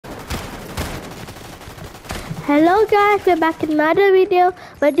Hello guys, we're back in another video,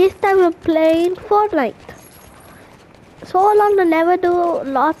 but this time we're playing Fortnite. So long I never do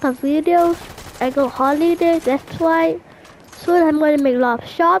lots of videos. I go holiday, that's why soon I'm going to make a lot of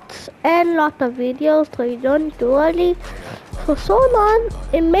shots and lots of videos so you don't do early. For so long,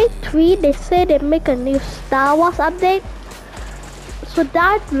 in May 3 they say they make a new Star Wars update. So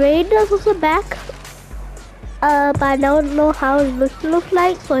Darth Vader's also back. But I don't know how it looks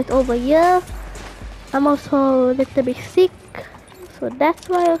like, so it's over here. I'm also a little bit sick, so that's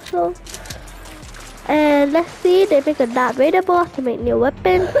why also. And let's see, they make a Darth Vader boss to make new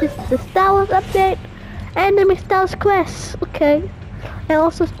weapons. This is the Star Wars update, and they make Star Wars quests. Okay, and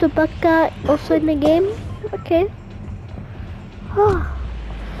also Chewbacca also in the game. Okay.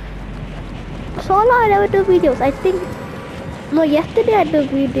 So long I never do videos. I think no, yesterday I did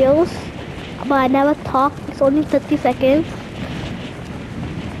videos, but I never talked. It's only 30 seconds.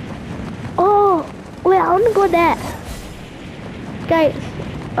 Oh. Wait, I want to go there. Guys,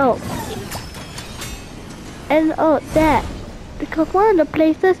 and there. Because one of the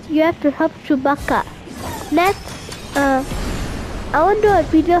places you have to help Chewbacca. Next, I want to do a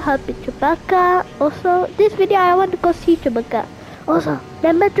video helping Chewbacca. Also, this video I want to go see Chewbacca. Also,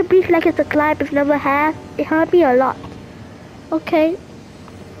 remember to please like and subscribe if you never have. It helped me a lot. Okay.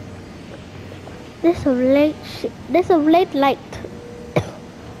 There's a late light.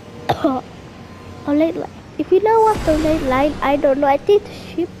 A late light. If you know what's a late light, I don't know. I think the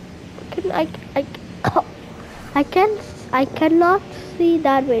ship. I cannot see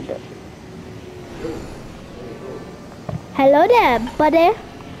Darth Vader. Hello there, buddy.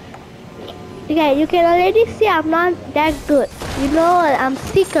 Okay, you can already see I'm not that good. You know, I'm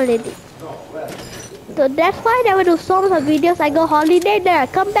sick already. So that's why I never do so much videos. I go holiday, then I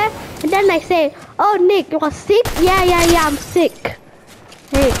come back, and then I say, "Oh, Nick, you are sick? Yeah, I'm sick."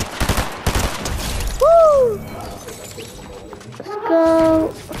 Hey. Woo! Let's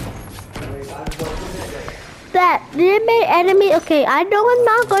go. That did make enemy. Okay, I'm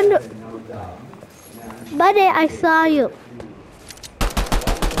not going to. Buddy, I saw you.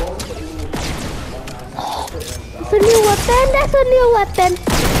 That's a new weapon. That's a new weapon.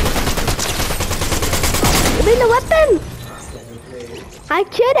 Give me the weapon. I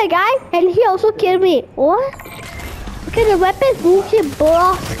killed a guy, and he also killed me. What? Okay, the weapon moves your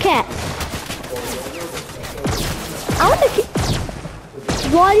boss cat. I want to kill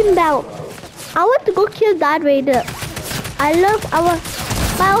volume down. I want to go kill Darth Vader. But I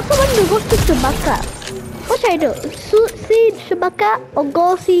also want to go kill Chewbacca. What should I do? See Chewbacca or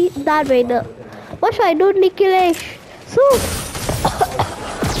go see Darth Vader? What should I do, Nicky? So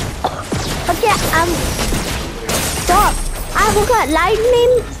okay, stop. I forgot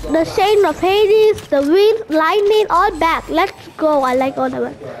lightning, the chain of Hades, the wind, lightning, all back. Let's go. I like all of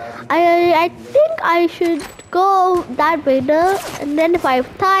it. I think I should go Darth Vader, and then if I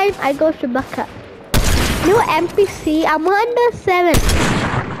have time, I go Chewbacca. New NPC, I'm under 7.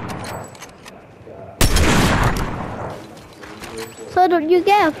 So don't you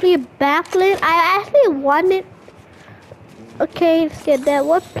get a free backlit? I actually want it. Okay, let's get that.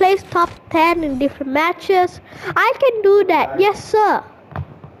 What place top 10 in different matches? I can do that. Yes, sir.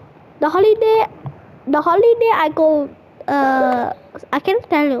 The holiday I go. I can't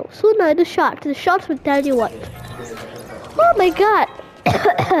tell you. Soon I do shots. The shots will tell you what. Oh my god.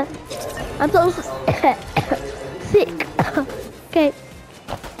 I'm so sick. Okay.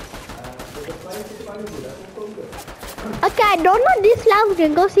 Okay, I don't know this time we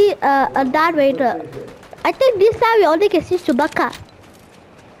can go see a Darth Vader. I think this time we only can see Chewbacca.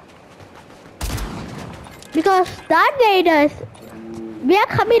 Because Darth Vader is... We are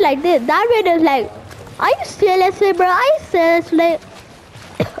coming like this. Darth Vader is like... Are you seriously, bro? Are you seriously?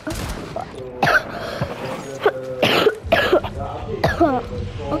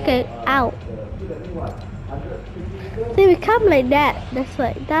 Okay, ow. See, we come like that. That's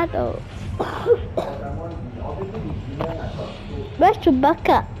like that. Oh. Where's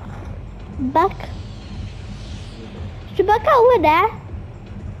Chewbacca? Back. Chewbacca over there.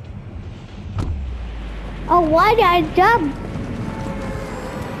 Oh, why did I jump?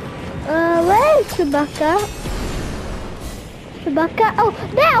 Where is Chewbacca? Chewbacca, oh,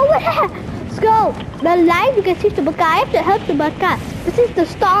 there, over there. Let's go. The light, you can see Chewbacca. I have to help Chewbacca. This is the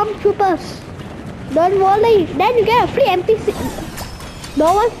stormtroopers. Don't worry. Then you get a free NPC.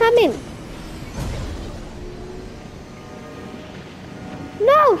 No one's coming.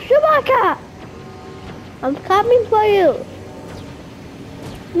 No, Chewbacca. I'm coming for you.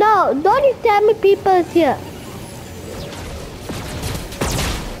 No, don't you tell me people is here.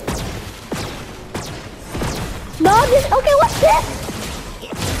 No, this, okay, what's this?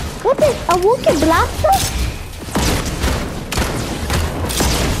 What is a Wookiee blaster?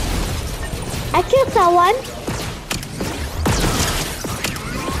 I killed someone.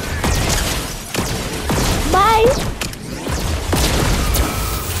 Bye.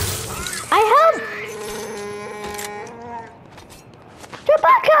 I help.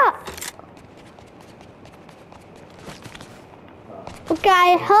 Chewbacca. Okay,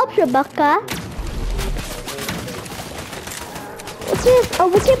 I help Chewbacca. What's this? Oh,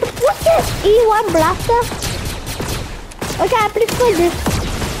 what's this? E1 blaster? Okay, I prefer this.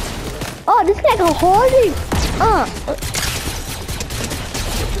 Oh, this is like a holding.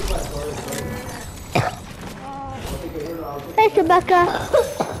 Hey, Chewbacca.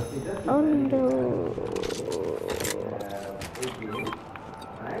 Oh no.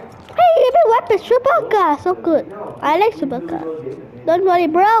 Hey, give me weapons, Chewbacca. So good. I like Chewbacca. Don't worry,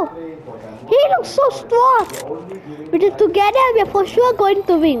 bro. He looks so strong. Because together we are for sure going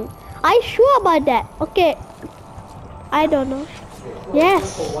to win. Are you sure about that? Okay. I don't know.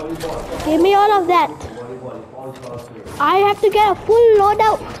 Yes. Give me all of that. I have to get a full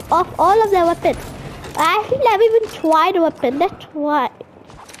loadout of all of the weapons. I actually never even tried a weapon. That's why.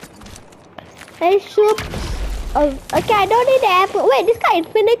 Hey, shoot. Okay, I don't need the ammo. Wait, this guy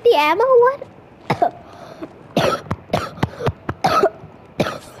infinity ammo? What?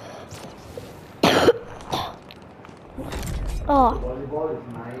 Oh.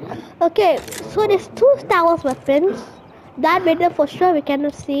 Okay, so there's 2 Star Wars weapons. That better for sure we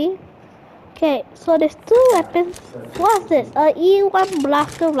cannot see. Okay, so there's 2 weapons. What's this? A E1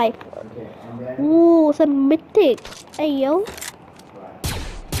 blaster rifle. Ooh, some mythic. Hey yo.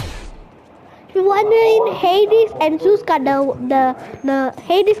 If you're wondering, Hades and Zeus got the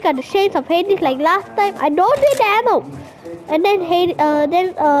Hades got the shades of Hades like last time. I don't need the ammo. And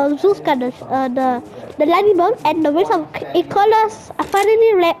then Zeus got the lightning bolt and the wings of Icarus. I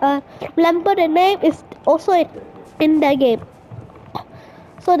finally remember the name is also in the game.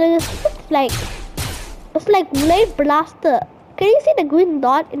 So there's it's like blade blaster. Can you see the green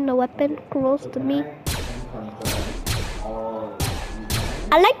dot in the weapon close to me?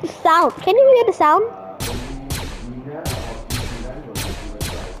 I like the sound. Can you hear the sound?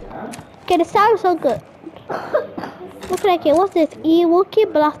 Okay, the sound is so good. Okay, what's this? Wookiee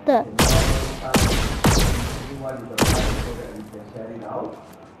blaster.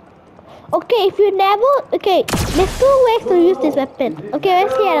 Okay, if you never... Okay, there's 2 ways to use this weapon. Okay,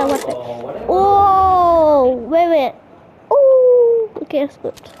 let's see the weapon. Oh, wait. Oh, okay, that's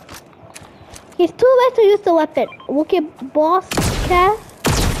good. There's 2 ways to use the weapon. Okay, boss cast.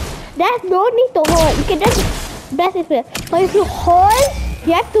 There's no need to hold. You can just best is it. But if you hold,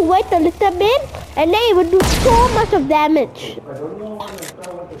 you have to wait a little bit, and then it will do so much of damage.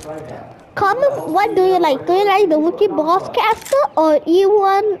 Comment, what do you like? Do you like the Wookiee boss caster or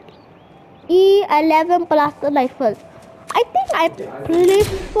E11 blaster rifle? I think I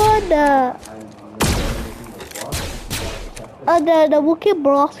prefer the Wookiee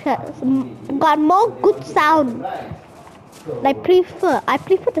boss caster. Got more good sound. I prefer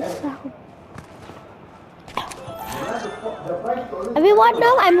the sound. Everyone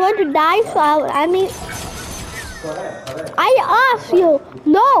knows I'm going to die, so I ask you.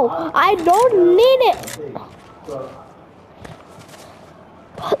 No, I don't need it.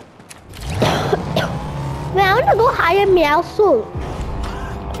 Man, I want to go higher meow soon.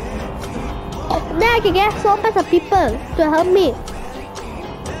 Then I can get so much of people to help me.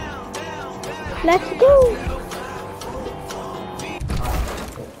 Let's go.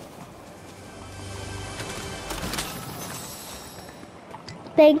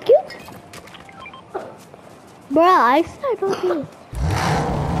 Thank you. Bruh, I said I don't need.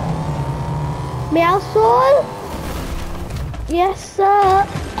 Meow soul. Yes, sir.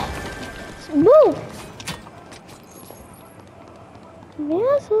 Move.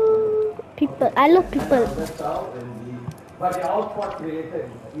 Meow soul. People. I love people. But they all spot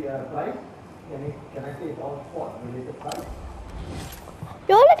related price. Can I say it's all spot related price?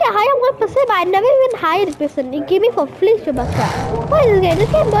 You only can hire 1%, but I never even hired a person. You give me for free, Chewbacca. What is this game? This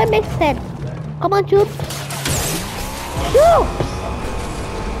game don't make sense. Come on, shoot. Shoot!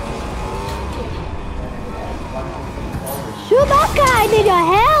 Chewbacca, I need your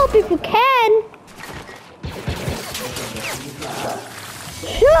help if you can.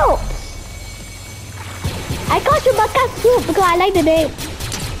 Shoot! I call Chewbacca Soup because I like the name.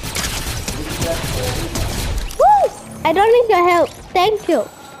 Woo! I don't need your help. Thank you.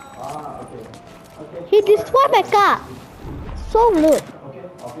 He destroyed my car. So rude.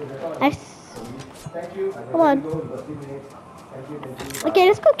 Come on. Okay,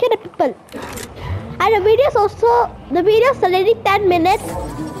 let's go kill the people. And the video's already 10 minutes.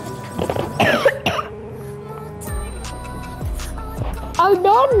 Oh no.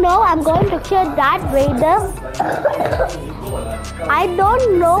 don't know I'm going to kill Darth Vader. I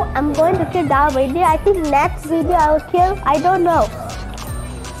don't know I'm going to kill Darth Vader. I think next video I will kill. I don't know.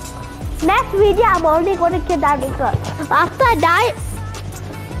 Next video I'm only going to kill Darth Vader. After I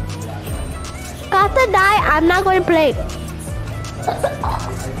die, I'm not going to play.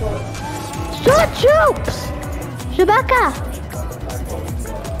 Shoot troops! Chewbacca!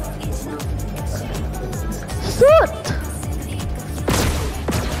 Shoot!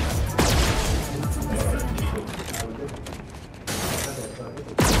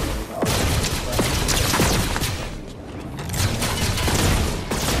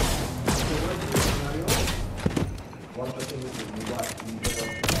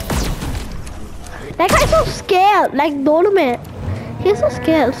 That guy's so scared, like Donovan. He's so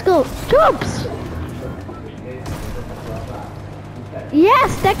scared. Let's go. Troops!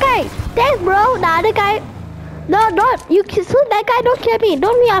 Yes, that guy. Thanks, bro. The other guy. No, don't. You shoot that guy. Don't kill me.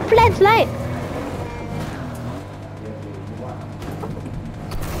 Don't be our friends, like.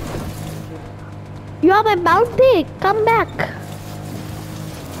 You are my bounty. Come back.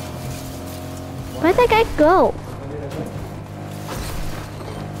 Where'd that guy go?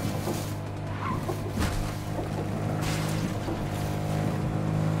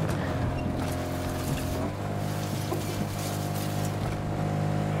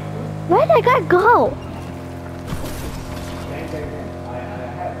 Where'd that guy go?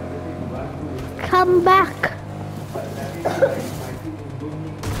 Come back.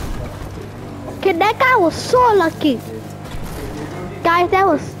 Okay, that guy was so lucky. Guys,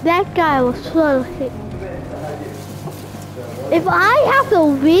 that guy was so lucky. If I have the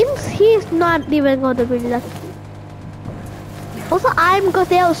wins, he's not even going to be lucky. Also, because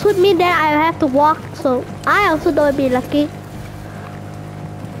they will shoot me, then I have to walk, so I also don't be lucky.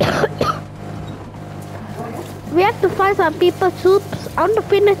 We have to find some people troops. I want to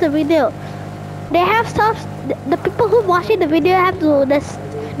finish the video. They have stuff. The people who watching the video have to.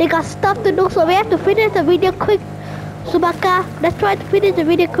 They got stuff to do, so we have to finish the video quick. Chewbacca, let's try to finish the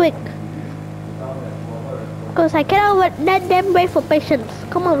video quick. Cause I cannot let them wait for patience.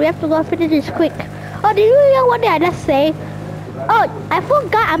 Come on, we have to go finish this quick. Oh, did you hear what I just say? Oh, I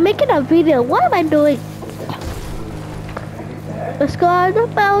forgot. I'm making a video. What am I doing? Let's go on the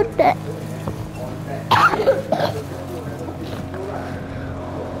mountain.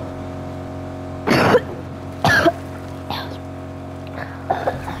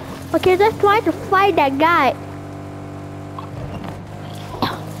 Okay, let's try to find that guy.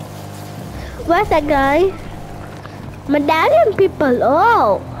 Where's that guy? Medallion people.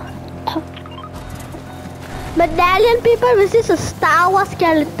 Oh. Medallion people versus a Star Wars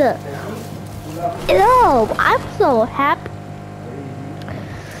character. Oh, I'm so happy.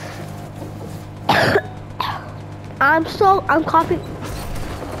 I'm coughing.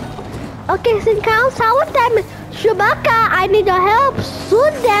 Okay, since counts, how time is Chewbacca, I need your help.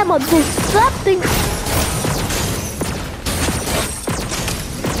 Shoot them or do something.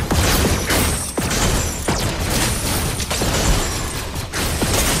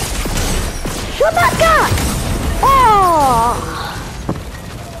 Chewbacca! Oh!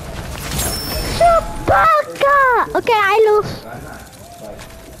 Chewbacca! Okay, I lose.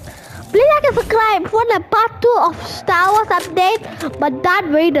 Please like and subscribe for the part 2 of Star Wars update, but Darth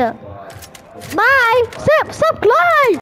Vader. Bye! Subscribe!